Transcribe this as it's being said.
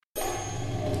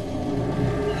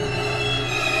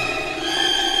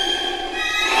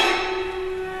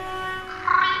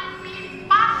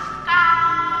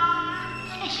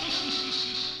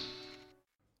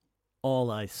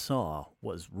I saw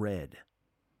was red.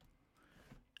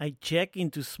 I check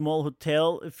into small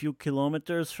hotel a few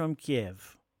kilometers from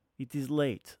Kiev. It is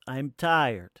late. I am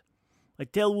tired. I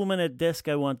tell woman at desk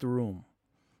I want a room.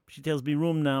 She tells me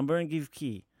room number and give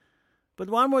key. But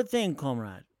one more thing,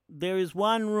 comrade. There is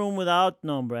one room without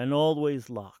number and always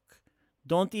lock.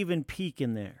 Don't even peek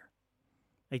in there.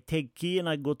 I take key and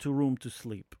I go to room to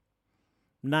sleep.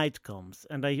 Night comes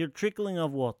and I hear trickling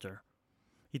of water.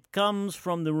 It comes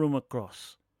from the room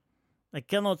across. I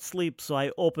cannot sleep, so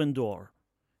I open door.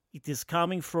 It is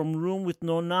coming from room with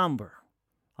no number.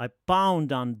 I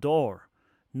pound on door.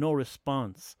 No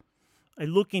response. I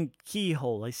look in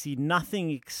keyhole. I see nothing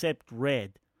except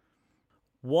red.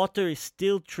 Water is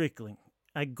still trickling.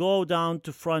 I go down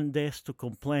to front desk to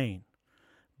complain.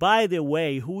 By the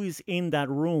way, who is in that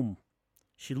room?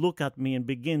 She look at me and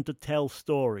begin to tell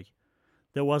story.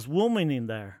 There was woman in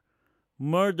there,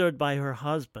 murdered by her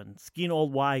husband, skin all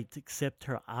white except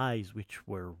her eyes, which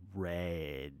were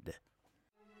red.